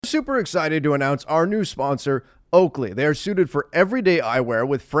Super excited to announce our new sponsor, Oakley. They are suited for everyday eyewear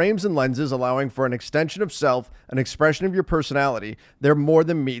with frames and lenses allowing for an extension of self, an expression of your personality. They're more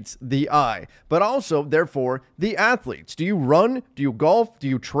than meets the eye, but also, therefore, the athletes. Do you run? Do you golf? Do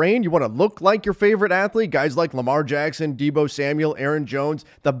you train? You want to look like your favorite athlete? Guys like Lamar Jackson, Deebo Samuel, Aaron Jones,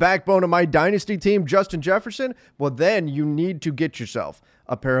 the backbone of my dynasty team, Justin Jefferson? Well, then you need to get yourself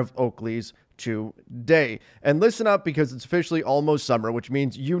a pair of Oakleys today. And listen up, because it's officially almost summer, which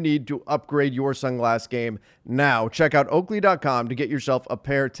means you need to upgrade your sunglass game now. Check out Oakley.com to get yourself a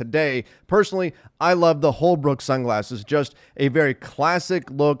pair today. Personally, I love the Holbrook sunglasses, just a very classic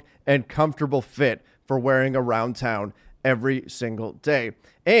look and comfortable fit for wearing around town every single day.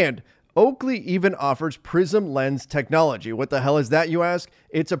 And Oakley even offers Prism Lens technology. What the hell is that, you ask?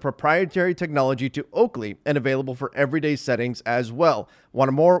 It's a proprietary technology to Oakley and available for everyday settings as well.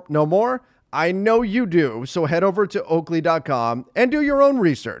 Want to know more? I know you do, so head over to Oakley.com and do your own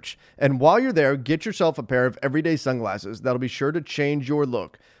research. And while you're there, get yourself a pair of everyday sunglasses that'll be sure to change your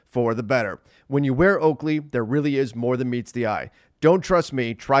look for the better. When you wear Oakley, there really is more than meets the eye. Don't trust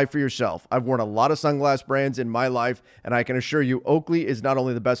me, try for yourself. I've worn a lot of sunglass brands in my life, and I can assure you Oakley is not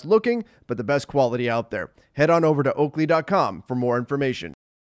only the best looking, but the best quality out there. Head on over to Oakley.com for more information.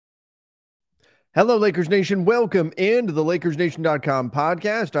 Hello, Lakers Nation. Welcome into the LakersNation.com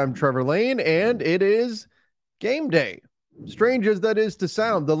podcast. I'm Trevor Lane, and it is game day. Strange as that is to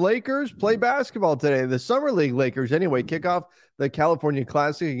sound, the Lakers play basketball today. The Summer League Lakers, anyway, kick off the California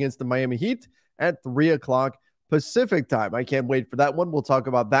Classic against the Miami Heat at 3 o'clock Pacific time. I can't wait for that one. We'll talk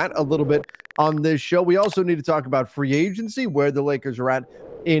about that a little bit on this show. We also need to talk about free agency, where the Lakers are at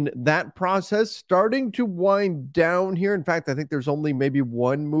in that process, starting to wind down here. In fact, I think there's only maybe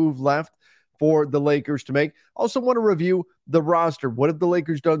one move left for the Lakers to make. Also want to review the roster. What have the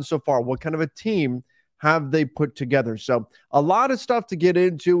Lakers done so far? What kind of a team have they put together? So a lot of stuff to get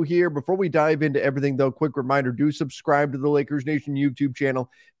into here. Before we dive into everything, though, quick reminder, do subscribe to the Lakers Nation YouTube channel.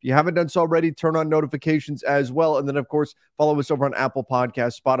 If you haven't done so already, turn on notifications as well. And then, of course, follow us over on Apple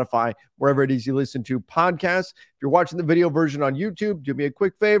Podcasts, Spotify, wherever it is you listen to podcasts. If you're watching the video version on YouTube, do me a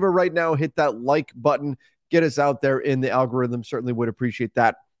quick favor right now, hit that like button. Get us out there in the algorithm. Certainly would appreciate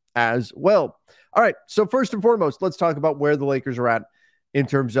that as well. All right, so first and foremost, let's talk about where the Lakers are at in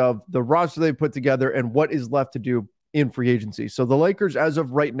terms of the roster they've put together and what is left to do in free agency. So the Lakers, as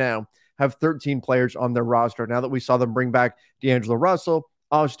of right now, have 13 players on their roster. Now that we saw them bring back D'Angelo Russell,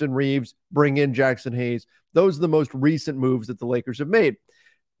 Austin Reeves, bring in Jackson Hayes, those are the most recent moves that the Lakers have made.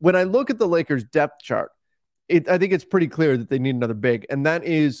 When I look at the Lakers depth chart, I think it's pretty clear that they need another big, and that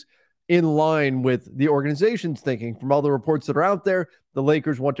is in line with the organization's thinking. From all the reports that are out there, the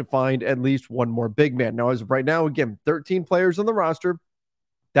Lakers want to find at least one more big man. Now, as of right now, again, 13 players on the roster.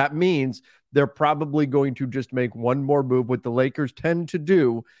 That means they're probably going to just make one more move. What the Lakers tend to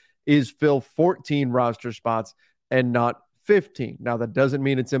do is fill 14 roster spots and not 15. Now, that doesn't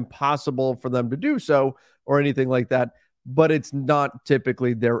mean it's impossible for them to do so or anything like that, but it's not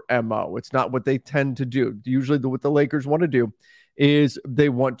typically their MO. It's not what they tend to do. Usually what the Lakers want to do is they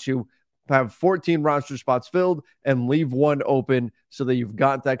want to have 14 roster spots filled and leave one open so that you've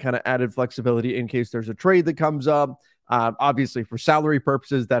got that kind of added flexibility in case there's a trade that comes up. Obviously, for salary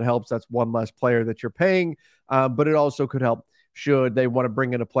purposes, that helps. That's one less player that you're paying, but it also could help should they want to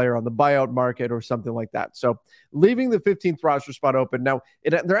bring in a player on the buyout market or something like that. So leaving the 15th roster spot open. Now,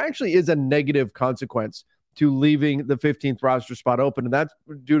 there actually is a negative consequence to leaving the 15th roster spot open, and that's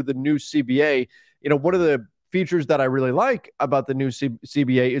due to the new CBA. You know, one of the features that I really like about the new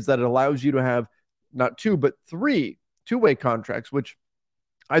CBA is that it allows you to have not two, but three two-way contracts, which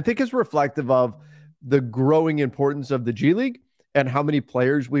I think is reflective of the growing importance of the G League and how many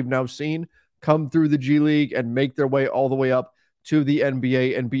players we've now seen come through the G League and make their way all the way up to the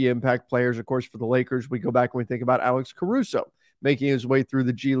NBA and be impact players. Of course, for the Lakers, we go back and we think about Alex Caruso making his way through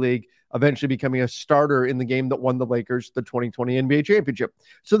the G League, eventually becoming a starter in the game that won the Lakers the 2020 NBA championship.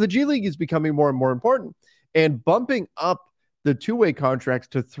 So the G League is becoming more and more important. And bumping up the two-way contracts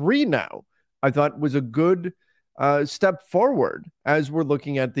to 3 now, I thought was a good step forward as we're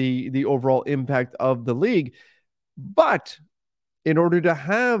looking at the overall impact of the league. But in order to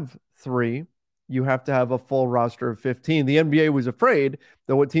have 3, you have to have a full roster of 15. The NBA was afraid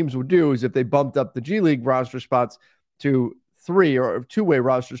that what teams would do is if they bumped up the G League roster spots to 3 or two-way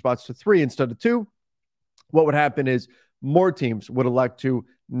roster spots to 3 instead of 2, what would happen is more teams would elect to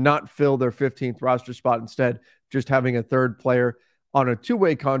not fill their 15th roster spot, instead just having a third player on a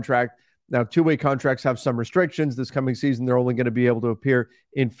two-way contract. Now, two-way contracts have some restrictions. This coming season, they're only going to be able to appear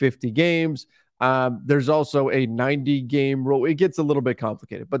in 50 games. There's also a 90-game rule. It gets a little bit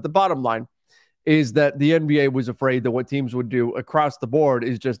complicated, but the bottom line is that the NBA was afraid that what teams would do across the board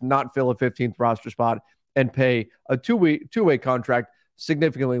is just not fill a 15th roster spot and pay a two-way contract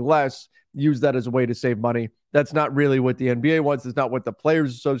significantly less, use that as a way to save money. That's not really what the NBA wants. It's not what the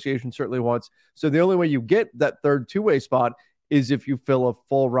Players Association certainly wants. So the only way you get that third two-way spot is if you fill a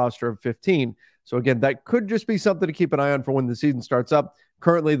full roster of 15. So again, that could just be something to keep an eye on for when the season starts up.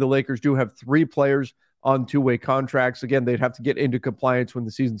 Currently, the Lakers do have 3 players on two-way contracts. Again, they'd have to get into compliance when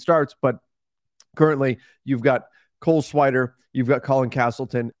the season starts, but currently you've got Cole Swider, you've got Colin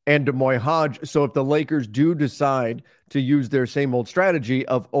Castleton, and D'Moi Hodge. So if the Lakers do decide to use their same old strategy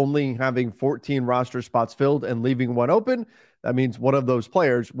of only having 14 roster spots filled and leaving one open, that means one of those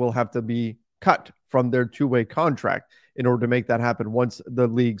players will have to be cut from their two-way contract in order to make that happen once the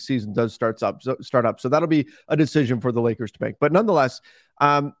league season does start up. So that'll be a decision for the Lakers to make. But nonetheless,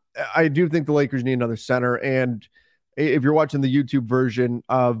 I do think the Lakers need another center. And if you're watching the YouTube version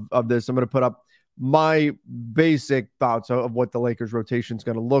of this, I'm going to put up my basic thoughts of what the Lakers rotation is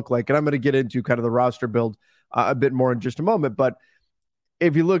going to look like. And I'm going to get into kind of the roster build a bit more in just a moment. But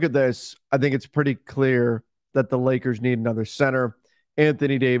if you look at this, I think it's pretty clear that the Lakers need another center.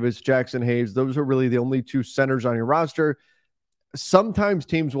 Anthony Davis, Jackson Hayes, those are really the only 2 centers on your roster. Sometimes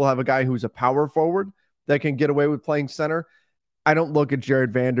teams will have a guy who's a power forward that can get away with playing center. I don't look at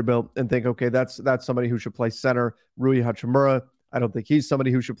Jared Vanderbilt and think, okay, that's somebody who should play center. Rui Hachimura, I don't think he's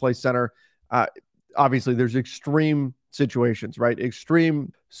somebody who should play center. Obviously, there's extreme situations, right?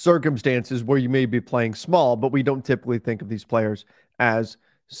 Extreme circumstances where you may be playing small, but we don't typically think of these players as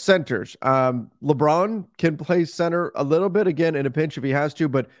centers. LeBron can play center a little bit, again, in a pinch if he has to,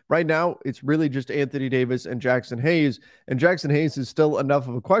 but right now it's really just Anthony Davis and Jackson Hayes. And Jackson Hayes is still enough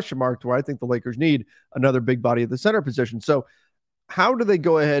of a question mark to where I think the Lakers need another big body at the center position. So how do they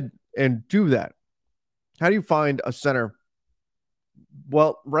go ahead and do that? How do you find a center?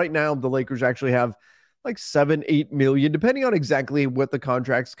 Well, right now, the Lakers actually have like 7-8 million, depending on exactly what the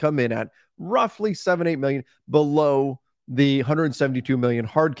contracts come in at, roughly 7-8 million below the 172 million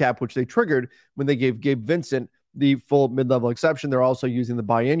hard cap, which they triggered when they gave Gabe Vincent the full mid-level exception. They're also using the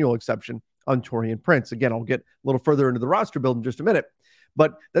biannual exception on Taurean Prince. Again, I'll get a little further into the roster build in just a minute,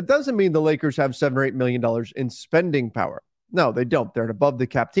 but that doesn't mean the Lakers have $7 or $8 million in spending power. No, they don't. They're an above the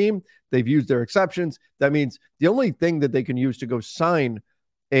cap team. They've used their exceptions. That means the only thing that they can use to go sign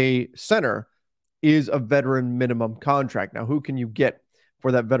a center is a veteran minimum contract. Now, who can you get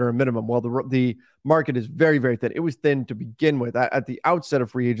for that veteran minimum? Well, the market is very, very thin. It was thin to begin with. At the outset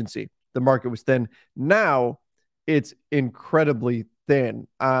of free agency, the market was thin. Now it's incredibly thin.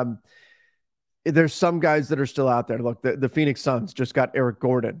 There's some guys that are still out there. Look, the Phoenix Suns just got Eric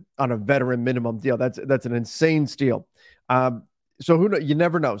Gordon on a veteran minimum deal. That's an insane steal. So you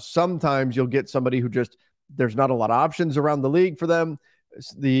never know. Sometimes you'll get somebody who just, there's not a lot of options around the league for them.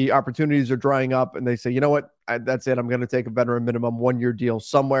 The opportunities are drying up and they say, you know what, that's it. I'm going to take a veteran minimum 1-year deal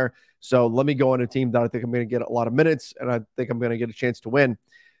somewhere. So let me go on a team that I think I'm going to get a lot of minutes and I think I'm going to get a chance to win.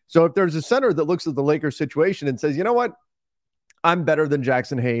 So if there's a center that looks at the Lakers situation and says, you know what, I'm better than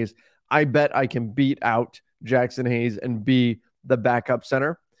Jackson Hayes, I bet I can beat out Jackson Hayes and be the backup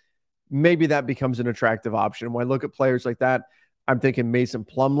center, maybe that becomes an attractive option. When I look at players like that, I'm thinking Mason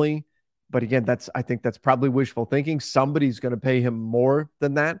Plumlee. But again, I think that's probably wishful thinking. Somebody's going to pay him more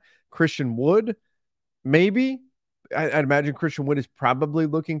than that. Christian Wood, maybe. I'd imagine Christian Wood is probably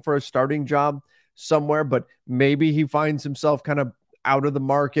looking for a starting job somewhere, but maybe he finds himself kind of out of the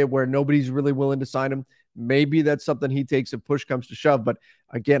market where nobody's really willing to sign him. Maybe that's something he takes if push comes to shove. But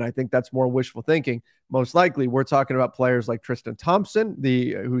again, I think that's more wishful thinking. Most likely, we're talking about players like Tristan Thompson,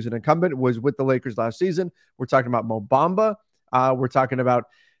 who's an incumbent, was with the Lakers last season. We're talking about Mo Bamba. We're talking about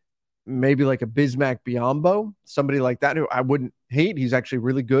maybe like a Bismack Biyombo, somebody like that who I wouldn't hate. He's actually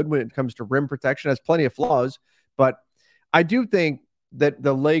really good when it comes to rim protection, has plenty of flaws. But I do think that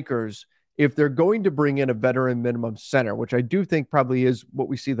the Lakers, if they're going to bring in a veteran minimum center, which I do think probably is what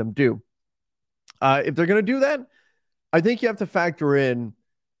we see them do, if they're going to do that, I think you have to factor in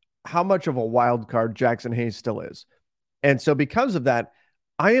how much of a wild card Jackson Hayes still is. And so because of that,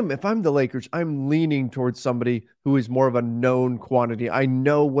 if I'm the Lakers, I'm leaning towards somebody who is more of a known quantity. I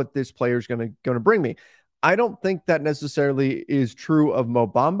know what this player is going to bring me. I don't think that necessarily is true of Mo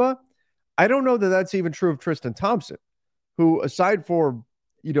Bamba. I don't know that that's even true of Tristan Thompson, who aside for,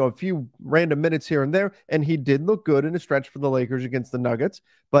 a few random minutes here and there, and he did look good in a stretch for the Lakers against the Nuggets,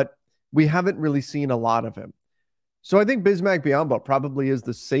 but we haven't really seen a lot of him. So I think Bismack Biyombo probably is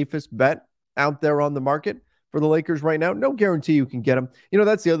the safest bet out there on the market for the Lakers right now. No guarantee you can get him.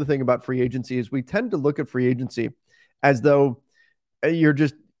 That's the other thing about free agency is we tend to look at free agency as though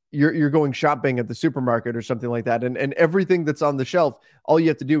you're going shopping at the supermarket or something like that. And everything that's on the shelf, all you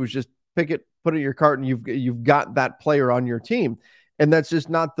have to do is just pick it, put it in your cart, and you've got that player on your team. And that's just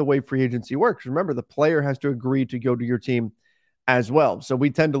not the way free agency works. Remember, the player has to agree to go to your team as well. So we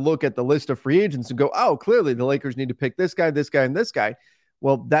tend to look at the list of free agents and go, oh, clearly the Lakers need to pick this guy, and this guy.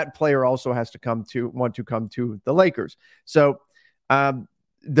 Well, that player also has to want to come to the Lakers. So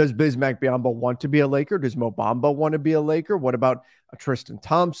does Bismack Biyombo want to be a Laker? Does Mo Bamba want to be a Laker? What about Tristan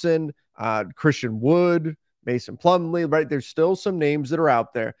Thompson, Christian Wood, Mason Plumlee, right? There's still some names that are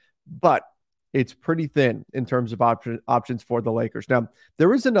out there, but it's pretty thin in terms of options for the Lakers. Now,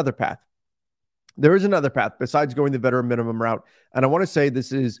 there is another path. There is another path besides going the veteran minimum route. And I want to say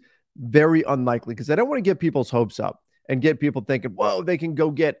this is very unlikely because I don't want to get people's hopes up and get people thinking, whoa, they can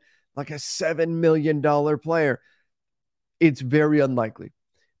go get like a $7 million player. It's very unlikely.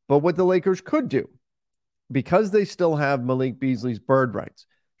 But what the Lakers could do, because they still have Malik Beasley's bird rights,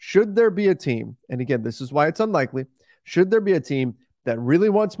 should there be a team, and again, this is why it's unlikely, should there be a team that really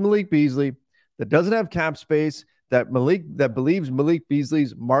wants Malik Beasley, that doesn't have cap space, that believes Malik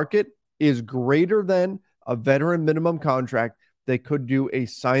Beasley's market is greater than a veteran minimum contract, they could do a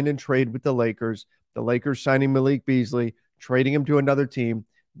sign and trade with the Lakers. The Lakers signing Malik Beasley, trading him to another team,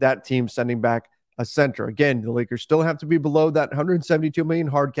 that team sending back a center. Again, the Lakers still have to be below that $172 million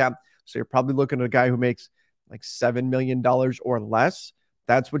hard cap. So you're probably looking at a guy who makes like $7 million or less.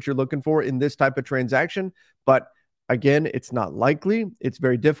 That's what you're looking for in this type of transaction. But again, it's not likely. It's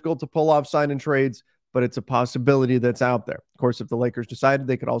very difficult to pull off sign and trades, but it's a possibility that's out there. Of course, if the Lakers decided,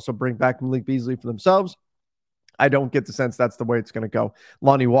 they could also bring back Malik Beasley for themselves. I don't get the sense that's the way it's going to go.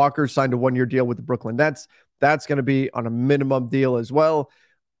 Lonnie Walker signed a one-year deal with the Brooklyn Nets. That's going to be on a minimum deal as well.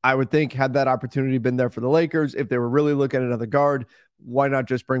 I would think had that opportunity been there for the Lakers, if they were really looking at another guard, why not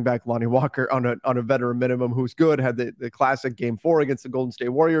just bring back Lonnie Walker on a veteran minimum who's good, had the classic Game 4 against the Golden State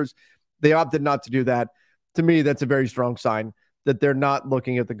Warriors. They opted not to do that. To me, that's a very strong sign that they're not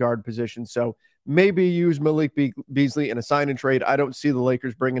looking at the guard position. So maybe use Malik Beasley in a sign and trade. I don't see the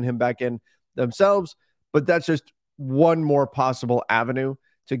Lakers bringing him back in themselves, but that's just one more possible avenue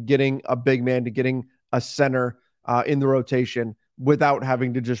to getting a big man, to getting a center in the rotation without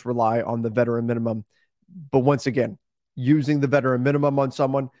having to just rely on the veteran minimum. But once again, using the veteran minimum on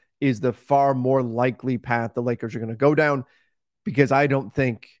someone is the far more likely path the Lakers are going to go down, because I don't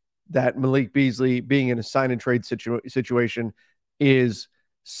think that Malik Beasley being in a sign and trade situation is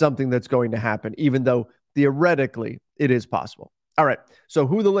something that's going to happen, even though theoretically it is possible. All right. So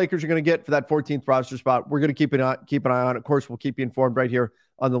who the Lakers are going to get for that 14th roster spot, we're going to keep an eye on. Of course, we'll keep you informed right here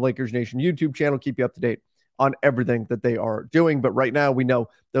on the Lakers Nation YouTube channel, keep you up to date on everything that they are doing. But right now we know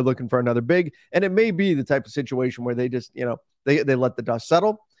they're looking for another big, and it may be the type of situation where they just, they let the dust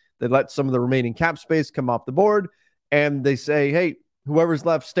settle. They let some of the remaining cap space come off the board, and they say, hey, whoever's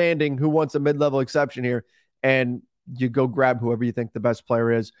left standing, who wants a mid-level exception here? And you go grab whoever you think the best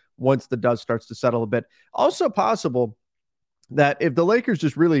player is once the dust starts to settle a bit. Also possible that if the Lakers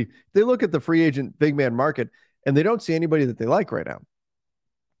just really, they look at the free agent big man market and they don't see anybody that they like right now,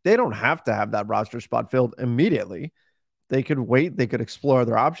 they don't have to have that roster spot filled immediately. They could wait. They could explore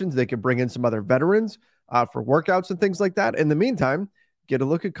other options. They could bring in some other veterans for workouts and things like that. In the meantime, get a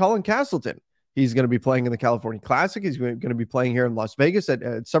look at Colin Castleton. He's going to be playing in the California Classic. He's going to be playing here in Las Vegas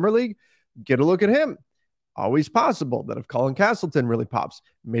at Summer League. Get a look at him. Always possible that if Colin Castleton really pops,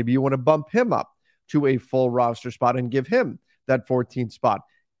 maybe you want to bump him up to a full roster spot and give him that 14th spot.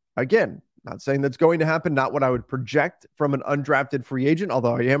 Again, not saying that's going to happen, not what I would project from an undrafted free agent,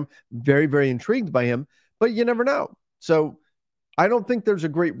 although I am very, very intrigued by him, but you never know. So I don't think there's a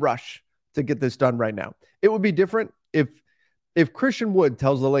great rush to get this done right now. It would be different if Christian Wood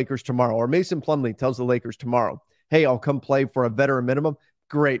tells the Lakers tomorrow, or Mason Plumlee tells the Lakers tomorrow, hey, I'll come play for a veteran minimum.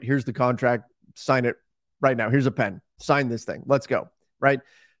 Great. Here's the contract. Sign it right now. Here's a pen. Sign this thing. Let's go. Right.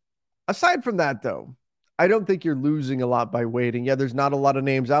 Aside from that, though, I don't think you're losing a lot by waiting. Yeah, there's not a lot of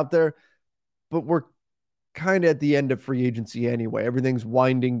names out there, but we're kind of at the end of free agency anyway. Everything's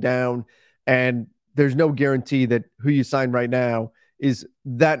winding down, and there's no guarantee that who you sign right now is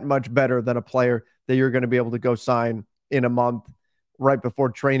that much better than a player that you're going to be able to go sign in a month right before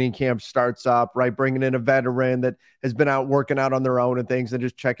training camp starts up, right? Bringing in a veteran that has been out working out on their own and things and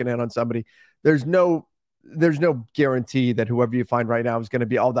just checking in on somebody. There's no guarantee that whoever you find right now is going to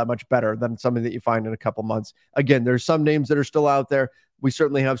be all that much better than somebody that you find in a couple months. Again, there's some names that are still out there. We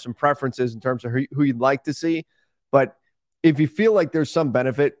certainly have some preferences in terms of who you'd like to see. But if you feel like there's some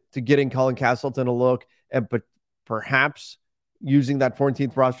benefit to getting Colin Castleton a look and perhaps using that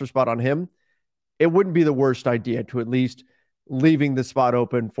 14th roster spot on him, it wouldn't be the worst idea to at least leaving the spot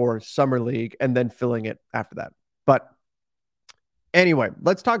open for Summer League and then filling it after that. But anyway,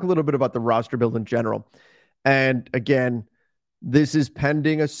 let's talk a little bit about the roster build in general. And again, This is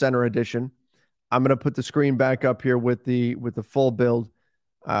pending a center edition. I'm going to put the screen back up here with the full build,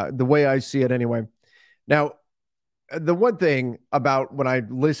 the way I see it anyway. Now, the one thing about when I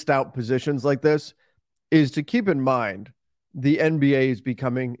list out positions like this is to keep in mind the NBA is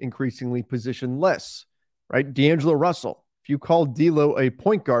becoming increasingly positionless, right? D'Angelo Russell, if you call D'Lo a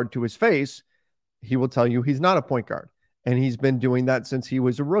point guard to his face, he will tell you he's not a point guard. And he's been doing that since he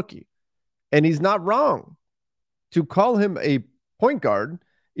was a rookie. And he's not wrong. To call him a point guard,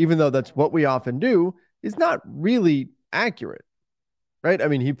 even though that's what we often do, is not really accurate, right? I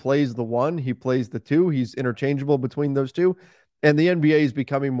mean, he plays the one, he plays the two, he's interchangeable between those two. And the NBA is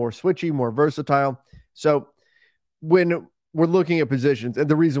becoming more switchy, more versatile. So when we're looking at positions, and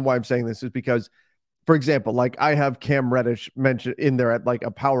the reason why I'm saying this is because, for example, like I have Cam Reddish mentioned in there at like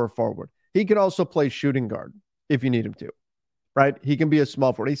a power forward. He can also play shooting guard if you need him to, right? He can be a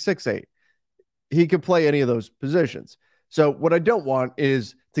small forward. He's 6'8". He can play any of those positions. So what I don't want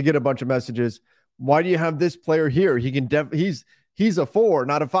is to get a bunch of messages. Why do you have this player here? He can he's a 4,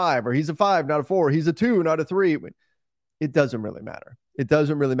 not a 5, or he's a 5, not a 4. He's a 2, not a 3. It doesn't really matter. It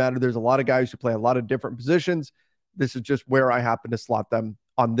doesn't really matter. There's a lot of guys who play a lot of different positions. This is just where I happen to slot them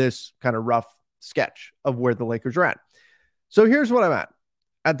on this kind of rough sketch of where the Lakers are at. So here's what I'm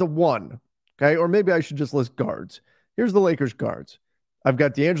at the 1. Okay. Or maybe I should just list guards. Here's the Lakers guards. I've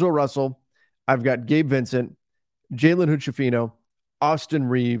got D'Angelo Russell. I've got Gabe Vincent, Jalen Hood-Schifino, Austin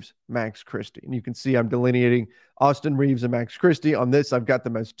Reeves, Max Christie. And you can see I'm delineating Austin Reeves and Max Christie. On this, I've got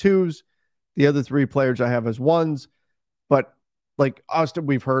them as 2s. The other 3 players I have as 1s. But like Austin,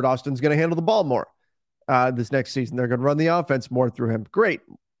 we've heard Austin's going to handle the ball more this next season. They're going to run the offense more through him. Great.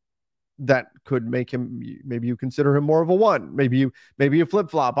 That could make him, maybe you consider him more of a 1. Maybe you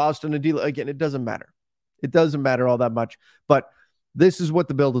flip-flop Austin and D'Lo. Again, it doesn't matter. It doesn't matter all that much. But this is what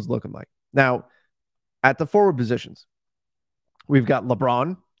the build is looking like. Now, at the forward positions, we've got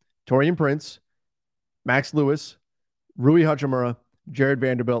LeBron, Taurean Prince, Max Lewis, Rui Hachimura, Jared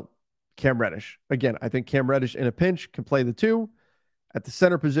Vanderbilt, Cam Reddish. Again, I think Cam Reddish in a pinch can play the 2. At the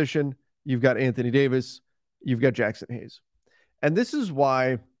center position, you've got Anthony Davis, you've got Jackson Hayes. And this is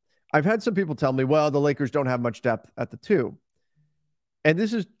why I've had some people tell me, well, the Lakers don't have much depth at the 2. And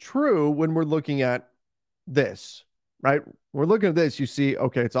this is true when we're looking at this, right? We're looking at this, you see,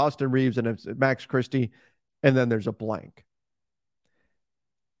 okay, it's Austin Reeves and it's Max Christie, and then there's a blank.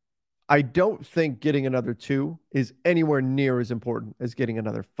 I don't think getting another 2 is anywhere near as important as getting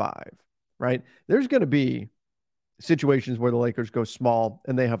another 5, right? There's going to be situations where the Lakers go small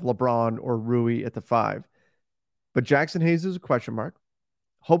and they have LeBron or Rui at the 5. But Jackson Hayes is a question mark.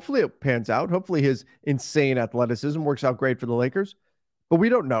 Hopefully it pans out. Hopefully his insane athleticism works out great for the Lakers. But we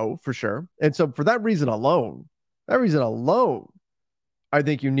don't know for sure. And so for that reason alone, I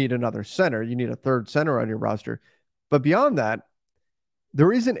think you need another center. You need a 3rd center on your roster. But beyond that,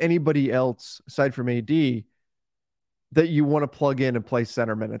 there isn't anybody else aside from AD that you want to plug in and play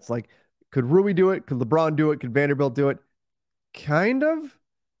center minutes. Like, could Rui do it? Could LeBron do it? Could Vanderbilt do it? Kind of,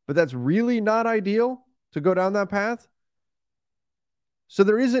 but that's really not ideal to go down that path. So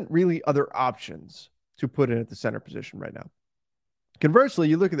there isn't really other options to put in at the center position right now. Conversely,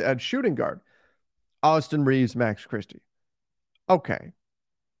 you look at shooting guard, Austin Reeves, Max Christie. Okay.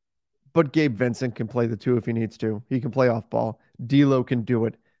 But Gabe Vincent can play the 2 if he needs to. He can play off ball. D'Lo can do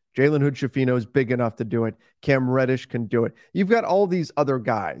it. Jalen Hood-Schifino is big enough to do it. Cam Reddish can do it. You've got all these other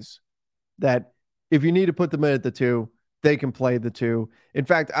guys that if you need to put them in at the 2, they can play the 2. In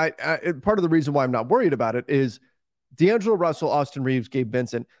fact, I part of the reason why I'm not worried about it is D'Angelo Russell, Austin Reeves, Gabe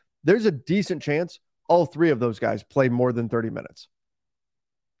Vincent. There's a decent chance all 3 of those guys play more than 30 minutes.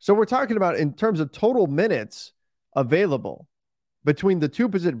 So we're talking about in terms of total minutes available between the 2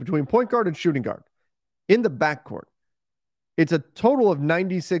 positions, between point guard and shooting guard in the backcourt. It's a total of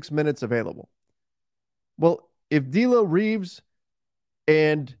 96 minutes available. Well, if D'Lo, Reeves,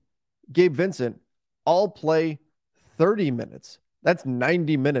 and Gabe Vincent all play 30 minutes, that's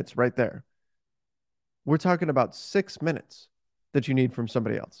 90 minutes right there. We're talking about 6 minutes that you need from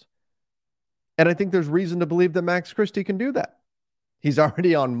somebody else. And I think there's reason to believe that Max Christie can do that. He's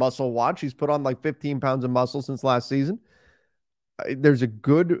already on muscle watch. He's put on like 15 pounds of muscle since last season. There's a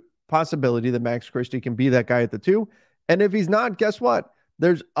good possibility that Max Christie can be that guy at the 2. And if he's not, guess what?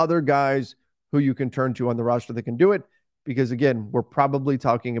 There's other guys who you can turn to on the roster that can do it. Because again, we're probably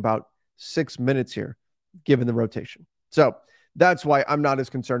talking about 6 minutes here, given the rotation. So that's why I'm not as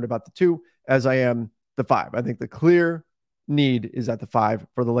concerned about the 2 as I am the 5. I think the clear need is at the 5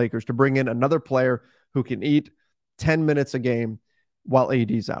 for the Lakers to bring in another player who can eat 10 minutes a game while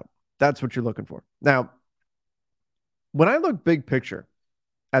AD's out. That's what you're looking for. Now, when I look big picture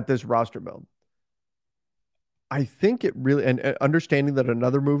at this roster build, I think it really, and understanding that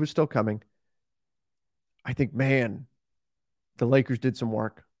another move is still coming, I think, man, the Lakers did some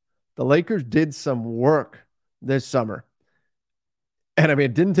work. The Lakers did some work this summer. And I mean,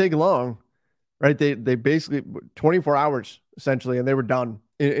 it didn't take long, right? They basically 24 hours essentially, and they were done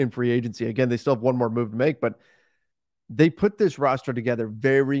in free agency. Again, they still have one more move to make, but they put this roster together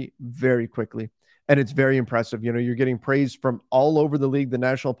very, very quickly. And it's very impressive. You know, you're getting praise from all over the league. The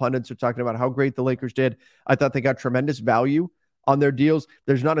national pundits are talking about how great the Lakers did. I thought they got tremendous value on their deals.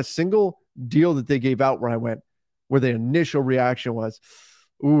 There's not a single deal that they gave out where the initial reaction was,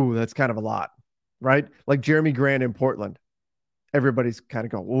 ooh, that's kind of a lot, right? Like Jeremy Grant in Portland. Everybody's kind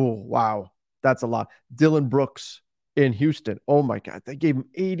of going, oh, wow, that's a lot. Dylan Brooks in Houston. Oh my God, they gave him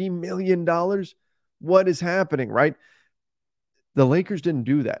 $80 million. What is happening, right? The Lakers didn't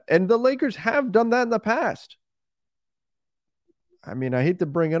do that. And the Lakers have done that in the past. I mean, I hate to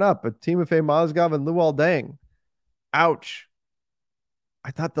bring it up, but Timofey Mozgov and Luol Deng, ouch.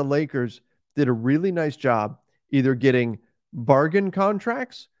 I thought the Lakers did a really nice job either getting bargain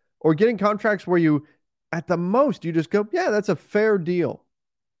contracts or getting contracts where you, at the most, you just go, yeah, that's a fair deal.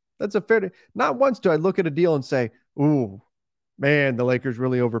 That's a fair deal. Not once do I look at a deal and say, ooh, man, the Lakers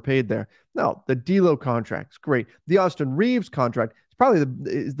really overpaid there. No, the D'Lo contract's great. The Austin Reeves contract is probably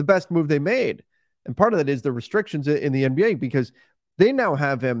the best move they made. And part of that is the restrictions in the NBA because they now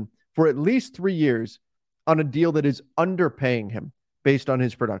have him for at least 3 years on a deal that is underpaying him based on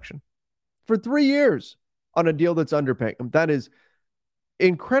his production. For 3 years on a deal that's underpaying him. That is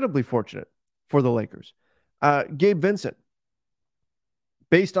incredibly fortunate for the Lakers. Gabe Vincent,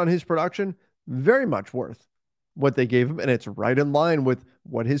 based on his production, very much worth what they gave him, and it's right in line with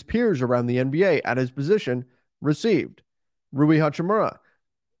what his peers around the NBA at his position received. Rui Hachimura,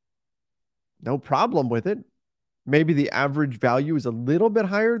 no problem with it. Maybe the average value is a little bit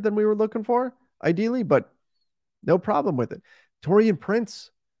higher than we were looking for, ideally, but no problem with it. Taurean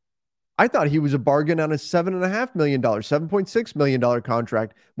Prince, I thought he was a bargain on a $7.5 million, $7.6 million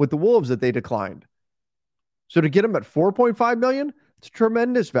contract with the Wolves that they declined. So to get him at $4.5 million, it's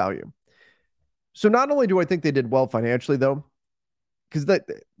tremendous value. So not only do I think they did well financially, though, because that,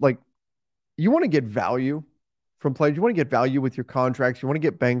 like, you want to get value from players. You want to get value with your contracts. You want to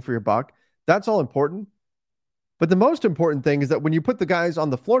get bang for your buck. That's all important. But the most important thing is that when you put the guys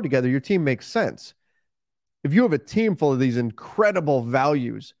on the floor together, your team makes sense. If you have a team full of these incredible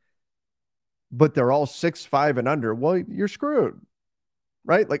values, but they're all 6'5" and under, well, you're screwed,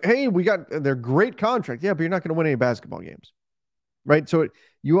 right? Like, hey, they're great contracts. Yeah, but you're not going to win any basketball games, right? So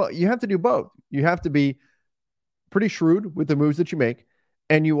you have to do both. You have to be pretty shrewd with the moves that you make,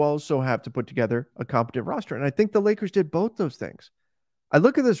 and you also have to put together a competent roster. And I think the Lakers did both those things. I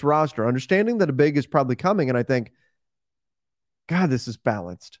look at this roster, understanding that a big is probably coming, and I think, God, this is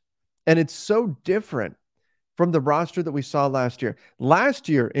balanced. And it's so different from the roster that we saw last year. Last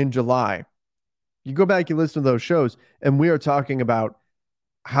year in July, you go back, you listen to those shows, and we are talking about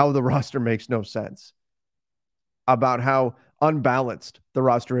how the roster makes no sense, about how unbalanced the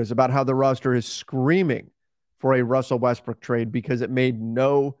roster is, about how the roster is screaming for a Russell Westbrook trade because it made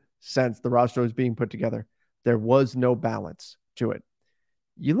no sense. The roster was being put together. There was no balance to it.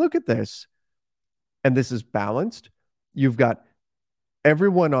 You look at this, and this is balanced. You've got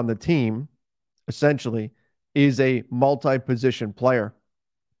everyone on the team, essentially, is a multi-position player.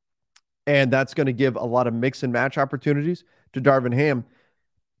 And that's going to give a lot of mix and match opportunities to Darvin Ham.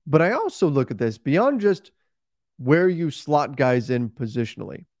 But I also look at this beyond just where you slot guys in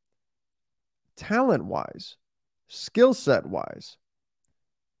positionally, talent-wise, skill set-wise,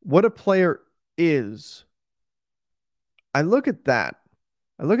 what a player is. I look at that.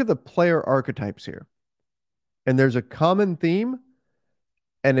 I look at the player archetypes here. And there's a common theme,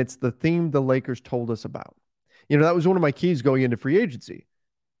 and it's the theme the Lakers told us about. You know, that was one of my keys going into free agency,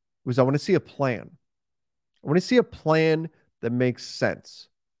 was I want to see a plan. I want to see a plan that makes sense.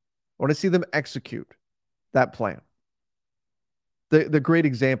 I want to see them execute that plan. The great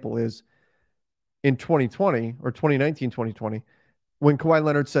example is in 2020 or 2019, 2020, when Kawhi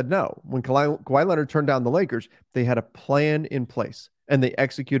Leonard said no. When Kawhi Leonard turned down the Lakers, they had a plan in place and they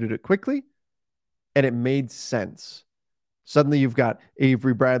executed it quickly and it made sense. Suddenly you've got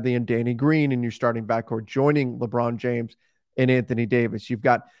Avery Bradley and Danny Green in your starting backcourt joining LeBron James and Anthony Davis. You've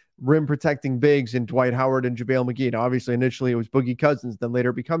got rim protecting bigs in Dwight Howard and JaVale McGee. Now, obviously, initially it was Boogie Cousins, then later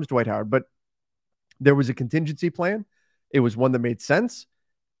it becomes Dwight Howard. But there was a contingency plan. It was one that made sense,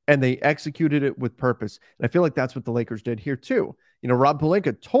 and they executed it with purpose. And I feel like that's what the Lakers did here too. You know, Rob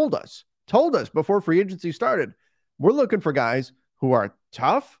Pelinka told us before free agency started, we're looking for guys who are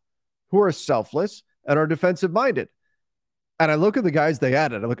tough, who are selfless, and are defensive minded. And I look at the guys they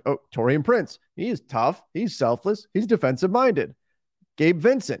added. I look, oh, Taurean Prince. He is tough. He's selfless. He's defensive minded. Gabe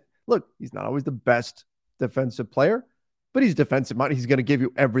Vincent. Look, he's not always the best defensive player, but he's defensive minded. He's going to give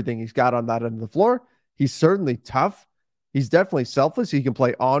you everything he's got on that end of the floor. He's certainly tough. He's definitely selfless. He can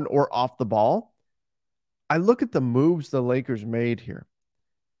play on or off the ball. I look at the moves the Lakers made here,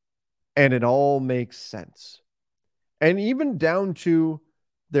 and it all makes sense. And even down to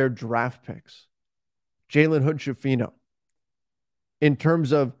their draft picks, Jalen Hood-Schifino, in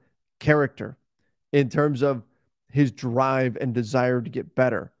terms of character, in terms of his drive and desire to get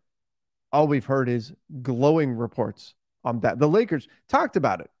better, all we've heard is glowing reports on that. The Lakers talked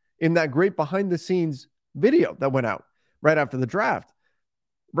about it in that great behind-the-scenes video that went out right after the draft.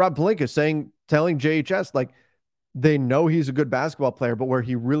 Rob Pelinka telling JHS, like, they know he's a good basketball player, but where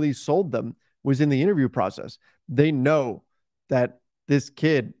he really sold them was in the interview process. They know that this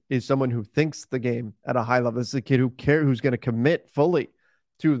kid is someone who thinks the game at a high level. This is a kid who's going to commit fully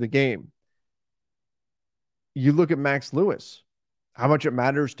to the game. You look at Max Lewis, how much it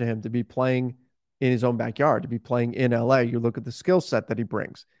matters to him to be playing in his own backyard, to be playing in LA. You look at the skill set that he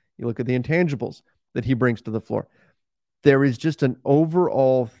brings. You look at the intangibles that he brings to the floor. There is just an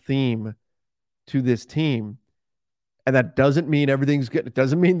overall theme to this team. And that doesn't mean everything's good. It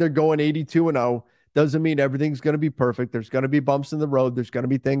doesn't mean they're going 82-0. Doesn't mean everything's going to be perfect. There's going to be bumps in the road. There's going to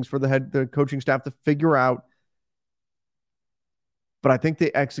be things for the coaching staff to figure out. But I think they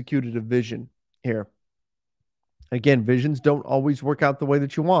executed a vision here. Again, visions don't always work out the way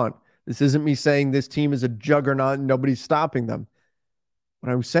that you want. This isn't me saying this team is a juggernaut and nobody's stopping them.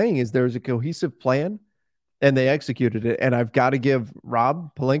 What I'm saying is there's a cohesive plan and they executed it. And I've got to give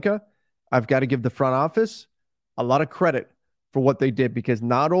Rob Pelinka, I've got to give the front office a lot of credit for what they did, because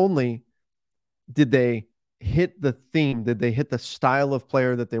not only did they hit the theme, did they hit the style of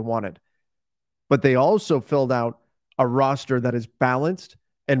player that they wanted, but they also filled out a roster that is balanced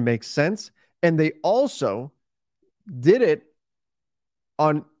and makes sense. And they also did it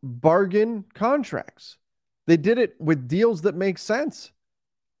on bargain contracts. They did it with deals that make sense.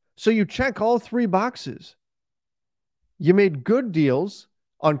 So you check all three boxes. You made good deals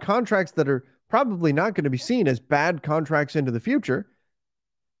on contracts that are probably not going to be seen as bad contracts into the future.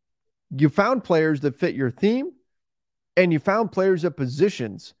 You found players that fit your theme, and you found players at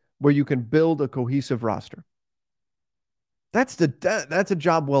positions where you can build a cohesive roster. That's a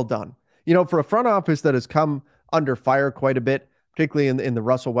job well done. You know, for a front office that has come under fire quite a bit, particularly in the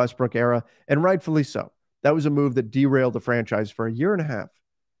Russell Westbrook era, and rightfully so. That was a move that derailed the franchise for a year and a half.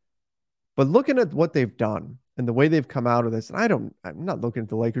 But looking at what they've done and the way they've come out of this, and I'm not looking at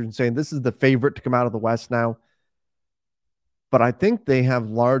the Lakers and saying this is the favorite to come out of the West now. But I think they have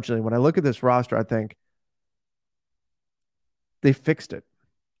largely, when I look at this roster, I think they fixed it.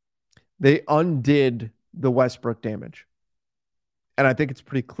 They undid the Westbrook damage. And I think it's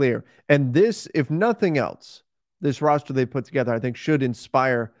pretty clear. And this, if nothing else, this roster they put together, I think should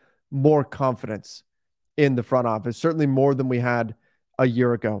inspire more confidence in the front office, certainly more than we had a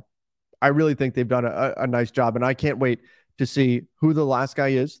year ago. I really think they've done a nice job, and I can't wait to see who the last guy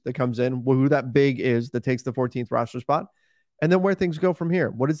is that comes in, who that big is that takes the 14th roster spot, and then where things go from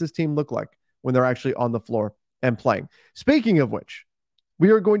here. What does this team look like when they're actually on the floor and playing? Speaking of which, we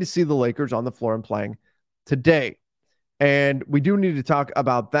are going to see the Lakers on the floor and playing today, and we do need to talk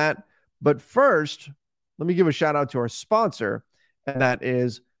about that. But first, let me give a shout out to our sponsor, and that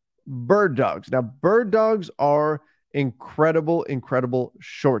is Bird Dogs. Now, Bird Dogs are incredible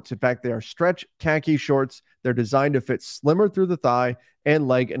shorts. In fact, they are stretch khaki shorts. They're designed to fit slimmer through the thigh and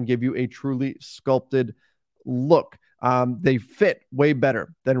leg and give you a truly sculpted look. They fit way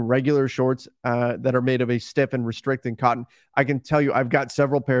better than regular shorts that are made of a stiff and restricting cotton. I can tell you, I've got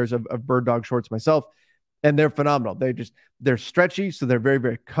several pairs of Bird Dog shorts myself, and they're phenomenal. They're stretchy, so they're very,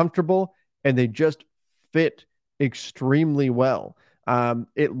 very comfortable, and they just fit extremely well.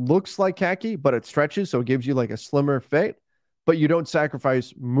 It looks like khaki, but it stretches, so it gives you like a slimmer fit, but you don't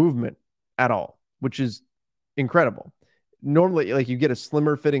sacrifice movement at all, which is incredible. Normally, like, you get a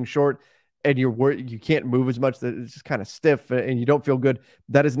slimmer fitting short and you can't move as much, that it's just kind of stiff and you don't feel good.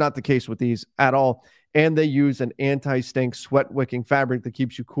 That is not the case with these at all. And they use an anti-stink sweat wicking fabric that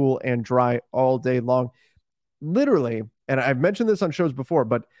keeps you cool and dry all day long. Literally, and I've mentioned this on shows before,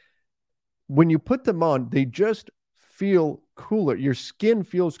 but when you put them on, they just feel cooler. Your skin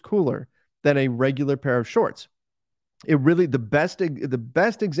feels cooler than a regular pair of shorts. It really, the best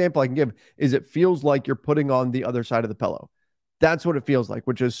example I can give is it feels like you're putting on the other side of the pillow. That's what it feels like,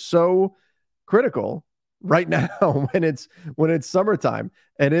 which is so critical right now when it's summertime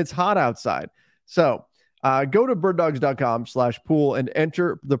and it's hot outside. So go to birddogs.com/pool and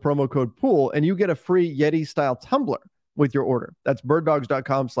enter the promo code POOL, and you get a free Yeti style tumbler with your order. That's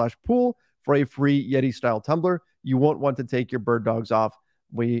birddogs.com/pool for a free Yeti style tumbler. You won't want to take your bird dogs off.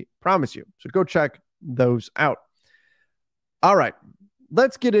 We promise you. So go check those out. All right.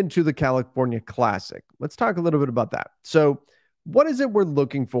 Let's get into the California Classic. Let's talk a little bit about that. So what is it we're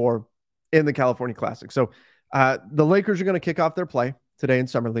looking for in the California Classic? So the Lakers are going to kick off their play today in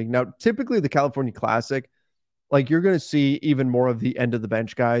Summer League. Now, typically the California Classic, like you're going to see even more of the end of the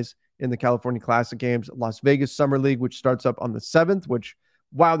bench guys in the California Classic games. Las Vegas Summer League, which starts up on the 7th, which,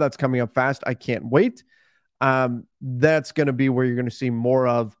 wow, that's coming up fast. I can't wait. That's going to be where you're going to see more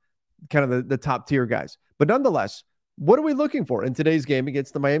of kind of the top tier guys. But nonetheless, what are we looking for in today's game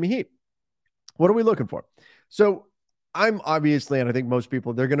against the Miami Heat? What are we looking for? So I'm obviously, and I think most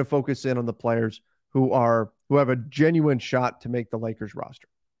people, they're going to focus in on the players who have a genuine shot to make the Lakers roster,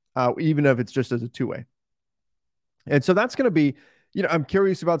 even if it's just as a two-way. And so that's going to be, I'm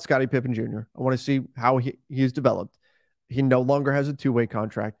curious about Scottie Pippen Jr. I want to see how he's developed. He no longer has a two-way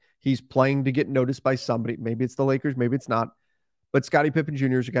contract. He's playing to get noticed by somebody. Maybe it's the Lakers, maybe it's not. But Scottie Pippen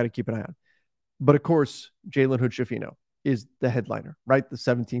Jr. is a guy to keep an eye on. But of course, Jalen Hood-Schifino is the headliner, right? The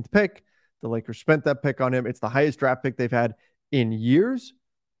 17th pick. The Lakers spent that pick on him. It's the highest draft pick they've had in years.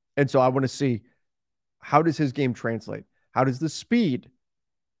 And so I want to see, how does his game translate? How does the speed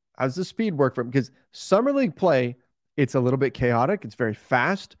work for him? Because Summer League play, it's a little bit chaotic. It's very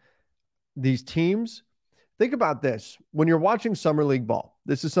fast. These teams, think about this. When you're watching Summer League ball,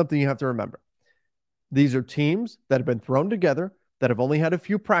 this is something you have to remember. These are teams that have been thrown together, that have only had a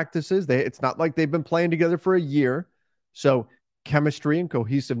few practices. It's not like they've been playing together for a year. So chemistry and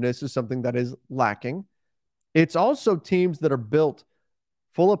cohesiveness is something that is lacking. It's also teams that are built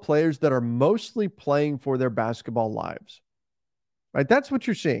full of players that are mostly playing for their basketball lives, right? That's what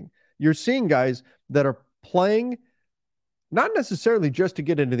you're seeing. You're seeing guys that are playing not necessarily just to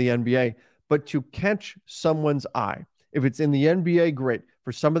get into the NBA, but to catch someone's eye. If it's in the NBA, great.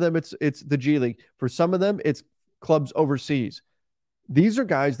 For some of them, it's the G League. For some of them, it's clubs overseas. These are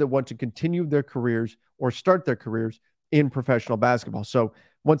guys that want to continue their careers or start their careers in professional basketball. So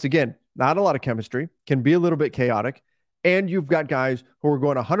once again, not a lot of chemistry, can be a little bit chaotic. And you've got guys who are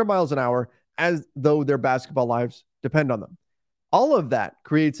going 100 miles an hour as though their basketball lives depend on them. All of that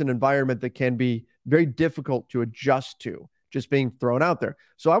creates an environment that can be very difficult to adjust to, just being thrown out there.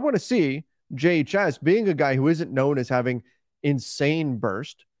 So I want to see JHS being a guy who isn't known as having insane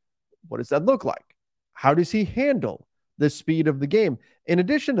burst. What does that look like? How does he handle the speed of the game? In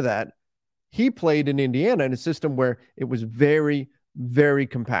addition to that, he played in Indiana in a system where it was very, very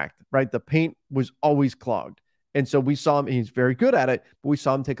compact, right? The paint was always clogged. And so we saw him, he's very good at it, but we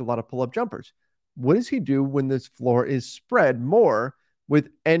saw him take a lot of pull-up jumpers. What does he do when this floor is spread more with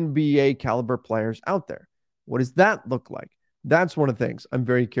NBA caliber players out there? What does that look like? That's one of the things I'm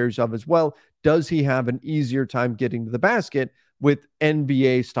very curious of as well. Does he have an easier time getting to the basket with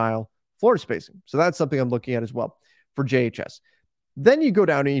NBA style floor spacing? So that's something I'm looking at as well for JHS. Then you go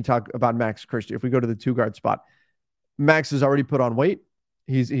down and you talk about Max Christie. If we go to the two guard spot, Max has already put on weight.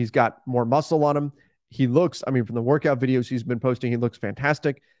 He's got more muscle on him. He looks, from the workout videos he's been posting, he looks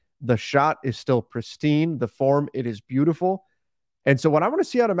fantastic. The shot is still pristine. The form, it is beautiful. And so what I want to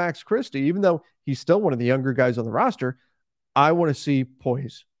see out of Max Christie, even though he's still one of the younger guys on the roster, I want to see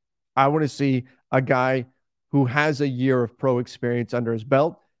poise. I want to see a guy who has a year of pro experience under his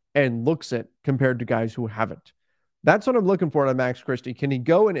belt and looks it compared to guys who haven't. That's what I'm looking for out of Max Christie. Can he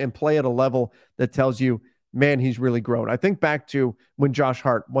go and play at a level that tells you, man, he's really grown? I think back to when Josh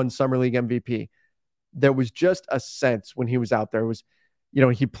Hart won Summer League MVP. There was just a sense when he was out there. It was,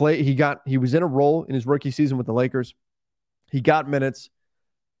 he was in a role in his rookie season with the Lakers. He got minutes.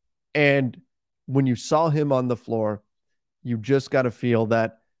 And when you saw him on the floor, you just got to feel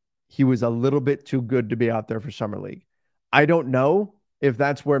that he was a little bit too good to be out there for Summer League. I don't know if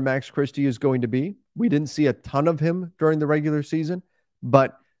that's where Max Christie is going to be. We didn't see a ton of him during the regular season,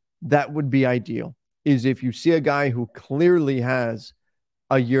 but that would be ideal, is if you see a guy who clearly has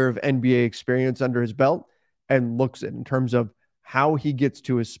a year of NBA experience under his belt and looks it in terms of how he gets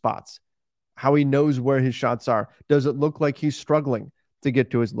to his spots, how he knows where his shots are. Does it look like he's struggling to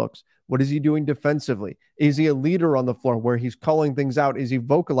get to his looks? What is he doing defensively? Is he a leader on the floor where he's calling things out? Is he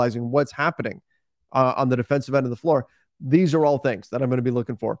vocalizing what's happening on the defensive end of the floor? These are all things that I'm going to be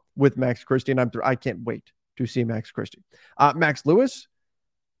looking for with Max Christie, and I can't wait to see Max Christie. Max Lewis,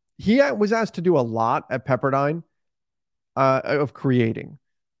 he was asked to do a lot at Pepperdine of creating.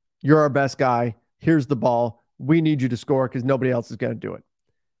 You're our best guy. Here's the ball. We need you to score because nobody else is going to do it.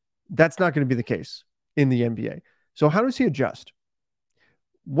 That's not going to be the case in the NBA. So how does he adjust?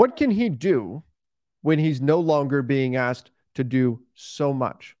 What can he do when he's no longer being asked to do so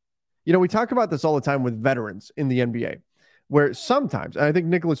much? We talk about this all the time with veterans in the NBA, where sometimes, and I think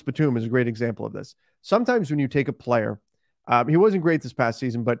Nicholas Batum is a great example of this. Sometimes when you take a player, he wasn't great this past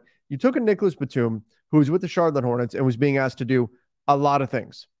season, but you took a Nicholas Batum who was with the Charlotte Hornets and was being asked to do a lot of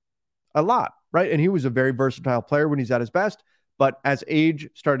things, a lot, right? And he was a very versatile player when he's at his best. But as age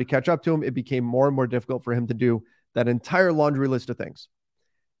started to catch up to him, it became more and more difficult for him to do that entire laundry list of things.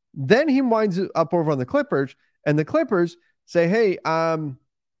 Then he winds up over on the Clippers, and the Clippers say, hey,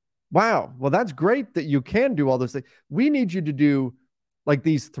 wow, well, that's great that you can do all those things. We need you to do like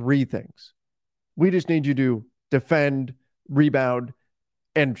these 3 things. We just need you to defend, rebound,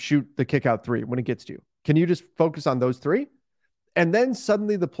 and shoot the kick out 3 when it gets to you. Can you just focus on those 3? And then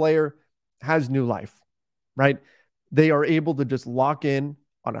suddenly the player has new life, right? They are able to just lock in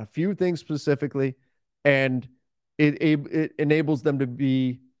on a few things specifically, and it enables them to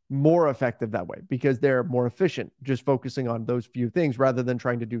be more effective that way because they're more efficient just focusing on those few things rather than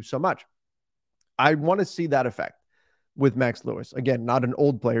trying to do so much. I want to see that effect with Max Lewis. Again, not an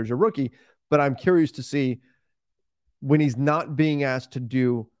old player, he's a rookie, but I'm curious to see when he's not being asked to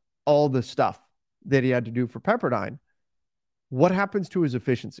do all the stuff that he had to do for Pepperdine, what happens to his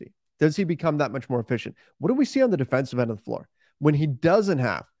efficiency? Does he become that much more efficient? What do we see on the defensive end of the floor? When he doesn't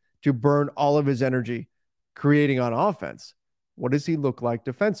have to burn all of his energy creating on offense, what does he look like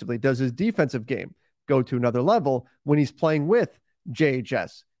defensively? Does his defensive game go to another level when he's playing with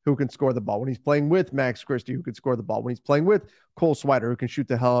JHS, who can score the ball, when he's playing with Max Christie, who can score the ball, when he's playing with Cole Swider, who can shoot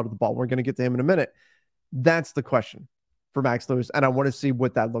the hell out of the ball? We're going to get to him in a minute. That's the question for Max Lewis, and I want to see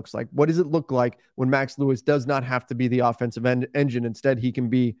what that looks like. What does it look like when Max Lewis does not have to be the offensive engine? Instead, he can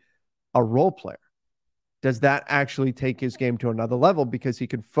be a role player. Does that actually take his game to another level because he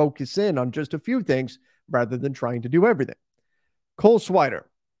can focus in on just a few things rather than trying to do everything? Cole Swider.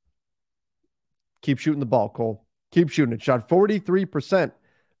 Keep shooting the ball, Cole. Keep shooting it. Shot 43%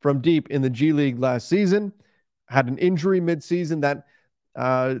 from deep in the G League last season. Had an injury midseason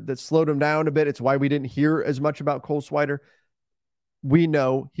that slowed him down a bit. It's why we didn't hear as much about Cole Swider. We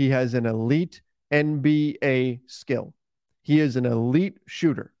know he has an elite NBA skill. He is an elite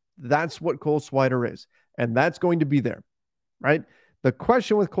shooter. That's what Cole Swider is. And that's going to be there, right? The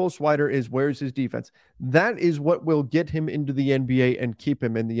question with Cole Swider is, where's his defense? That is what will get him into the NBA and keep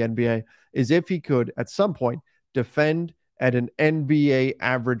him in the NBA, is if he could, at some point, defend at an NBA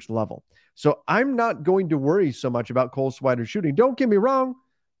average level. So I'm not going to worry so much about Cole Swider shooting. Don't get me wrong.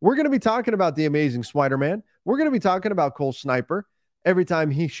 We're going to be talking about the amazing Swider man. We're going to be talking about Cole Sniper every time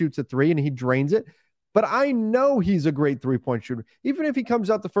he shoots a 3 and he drains it. But I know he's a great 3-point shooter. Even if he comes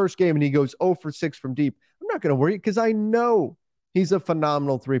out the first game and he goes 0 for 6 from deep, I'm not going to worry because I know he's a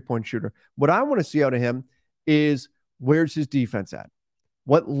phenomenal 3-point shooter. What I want to see out of him is, where's his defense at?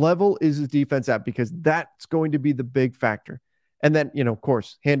 What level is his defense at? Because that's going to be the big factor. And then, of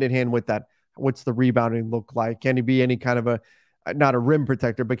course, hand in hand with that, what's the rebounding look like? Can he be any kind of not a rim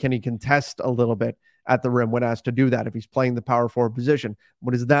protector, but can he contest a little bit at the rim when asked to do that? If he's playing the power forward position,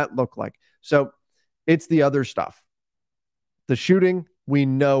 what does that look like? So it's the other stuff. The shooting, we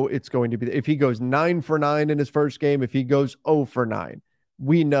know it's going to be, if he goes 9 for 9 in his first game, if he goes 0 for 9,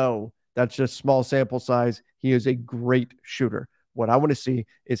 we know that's just small sample size. He is a great shooter. What I want to see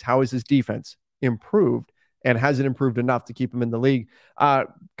is, how is his defense improved, and has it improved enough to keep him in the league?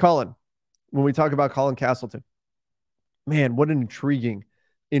 Colin, when we talk about Colin Castleton, man, what an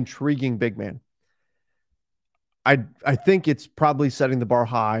intriguing big man. I think it's probably setting the bar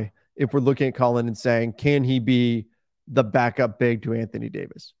high if we're looking at Colin and saying, can he be the backup big to Anthony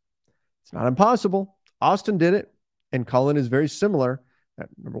Davis? It's not impossible. Austin did it, and Colin is very similar.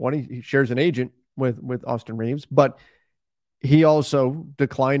 Number one, he shares an agent with Austin Reeves, but he also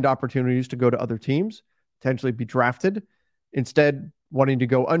declined opportunities to go to other teams, potentially be drafted, instead wanting to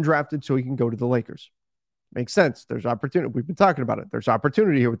go undrafted so he can go to the Lakers. Makes sense. There's opportunity. We've been talking about it. There's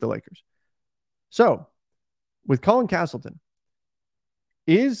opportunity here with the Lakers. So with Colin Castleton,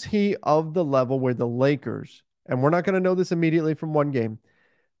 is he of the level where the Lakers, and we're not going to know this immediately from one game,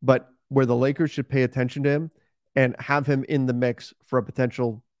 but where the Lakers should pay attention to him and have him in the mix for a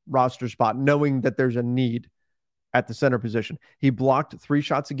potential roster spot, knowing that there's a need at the center position? He blocked 3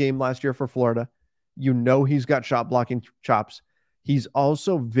 shots a game last year for Florida. He's got shot blocking chops. He's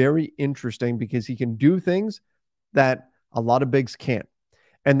also very interesting because he can do things that a lot of bigs can't.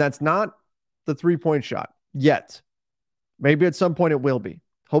 And that's not the 3-point shot yet. Maybe at some point it will be.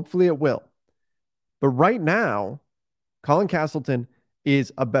 Hopefully it will. But right now, Colin Castleton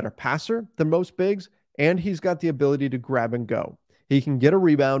is a better passer than most bigs, and he's got the ability to grab and go. He can get a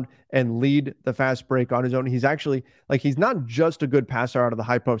rebound and lead the fast break on his own. He's actually, he's not just a good passer out of the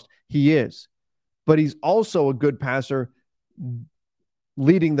high post. He is. But he's also a good passer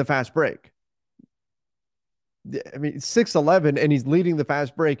leading the fast break. I mean, 6'11", and he's leading the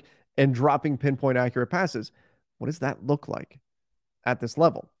fast break and dropping pinpoint accurate passes. What does that look like at this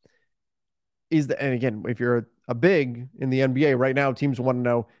level? And again, if you're a big in the NBA right now, teams want to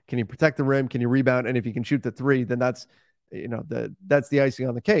know, can you protect the rim? Can you rebound? And if you can shoot the three, then that's the icing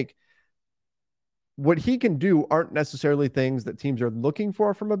on the cake. What he can do aren't necessarily things that teams are looking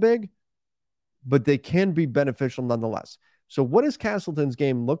for from a big, but they can be beneficial nonetheless. So what does Castleton's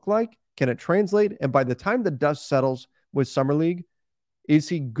game look like? Can it translate? And by the time the dust settles with Summer League, is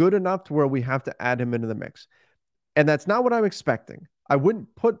he good enough to where we have to add him into the mix? And that's not what I'm expecting. I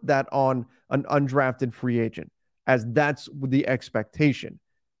wouldn't put that on an undrafted free agent, as that's the expectation.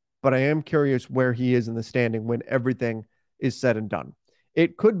 But I am curious where he is in the standing when everything is said and done.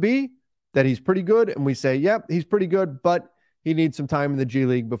 It could be that he's pretty good, and we say, yep, he's pretty good, but he needs some time in the G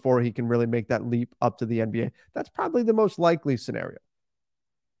League before he can really make that leap up to the NBA. That's probably the most likely scenario.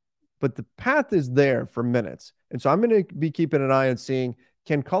 But the path is there for minutes. And so I'm going to be keeping an eye on seeing,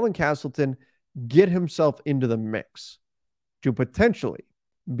 can Colin Castleton get himself into the mix to potentially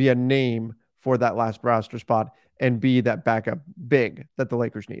be a name for that last roster spot and be that backup big that the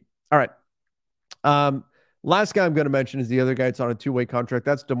Lakers need. All right. Last guy I'm going to mention is the other guy that's on a two-way contract.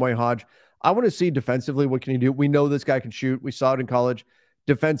 That's D'Moi Hodge. I want to see defensively, what can he do? We know this guy can shoot. We saw it in college.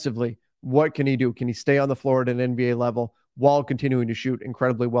 Defensively, what can he do? Can he stay on the floor at an NBA level while continuing to shoot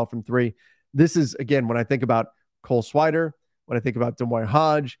incredibly well from three? This is, again, when I think about Cole Swider, when I think about D'Moi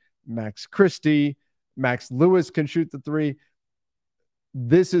Hodge, Max Christie, Max Lewis can shoot the three.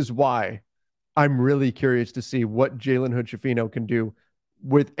 This is why I'm really curious to see what Jalen Hood-Schifino can do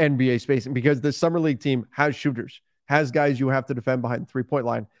with NBA spacing, because the Summer League team has shooters, has guys you have to defend behind the three-point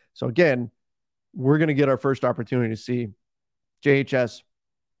line. So again, we're going to get our first opportunity to see JHS,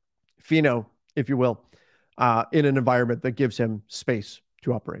 Fino, if you will, in an environment that gives him space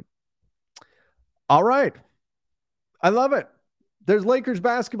to operate. All right. I love it. There's Lakers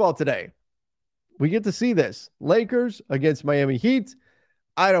basketball today. We get to see this. Lakers against Miami Heat.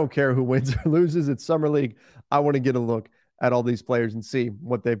 I don't care who wins or loses. It's Summer League. I want to get a look at all these players and see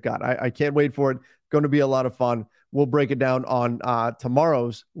what they've got. I can't wait for it. Going to be a lot of fun. We'll break it down on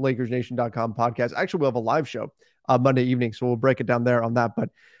tomorrow's LakersNation.com podcast. Actually, we'll have a live show Monday evening, so we'll break it down there on that. But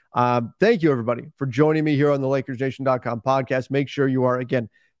thank you, everybody, for joining me here on the LakersNation.com podcast. Make sure you are, again,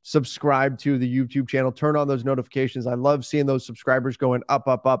 subscribed to the YouTube channel. Turn on those notifications. I love seeing those subscribers going up,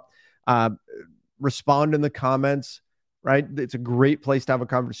 up, up. Respond in the comments, right? It's a great place to have a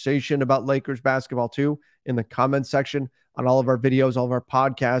conversation about Lakers basketball, too, in the comments section on all of our videos, all of our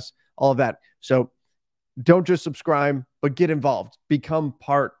podcasts, all of that. So don't just subscribe, but get involved. Become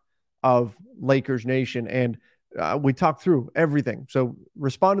part of Lakers Nation. And we talk through everything. So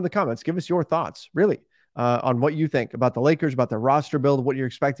respond in the comments. Give us your thoughts, really, on what you think about the Lakers, about the roster build, what you're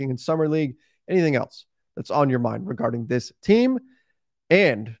expecting in Summer League, anything else that's on your mind regarding this team.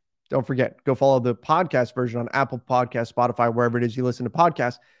 And don't forget, go follow the podcast version on Apple Podcasts, Spotify, wherever it is you listen to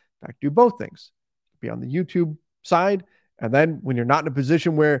podcasts. In fact, do both things. Be on the YouTube side. And then when you're not in a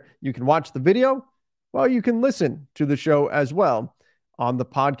position where you can watch the video, well, you can listen to the show as well on the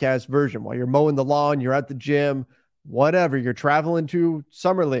podcast version while you're mowing the lawn, you're at the gym, whatever. You're traveling to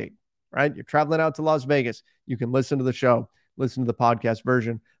Summer League, right? You're traveling out to Las Vegas. You can listen to the show, listen to the podcast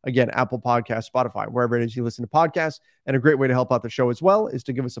version. Again, Apple Podcasts, Spotify, wherever it is you listen to podcasts. And a great way to help out the show as well is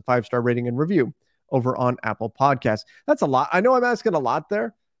to give us a 5-star rating and review over on Apple Podcasts. That's a lot. I know I'm asking a lot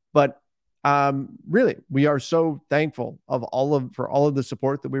there, but really, we are so thankful for all of the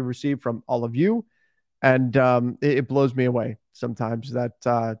support that we receive from all of you. And it blows me away sometimes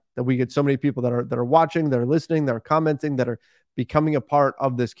that we get so many people that are watching, that are listening, that are commenting, that are becoming a part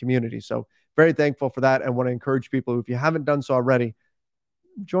of this community. So very thankful for that, and want to encourage people, if you haven't done so already,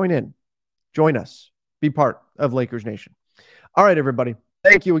 join us, be part of Lakers Nation. All right, everybody.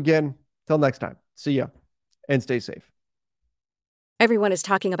 Thank you again. Till next time. See ya, and stay safe. Everyone is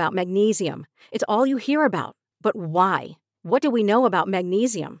talking about magnesium. It's all you hear about. But why? What do we know about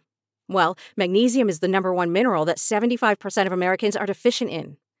magnesium? Well, magnesium is the #1 mineral that 75% of Americans are deficient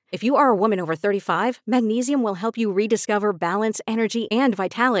in. If you are a woman over 35, magnesium will help you rediscover balance, energy, and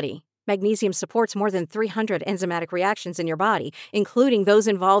vitality. Magnesium supports more than 300 enzymatic reactions in your body, including those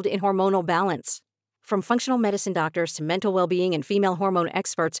involved in hormonal balance. From functional medicine doctors to mental well-being and female hormone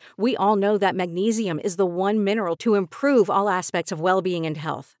experts, we all know that magnesium is the one mineral to improve all aspects of well-being and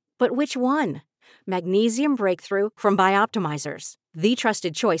health. But which one? Magnesium Breakthrough from Bioptimizers, the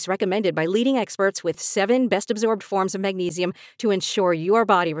trusted choice recommended by leading experts with 7 best-absorbed forms of magnesium to ensure your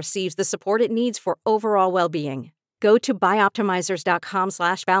body receives the support it needs for overall well-being. Go to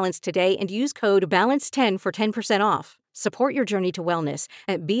bioptimizers.com/balance today and use code BALANCE10 for 10% off. Support your journey to wellness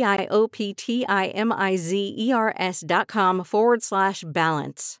at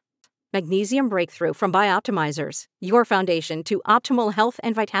BIOPTIMIZERS.com/balance. Magnesium Breakthrough from Bioptimizers, your foundation to optimal health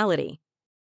and vitality.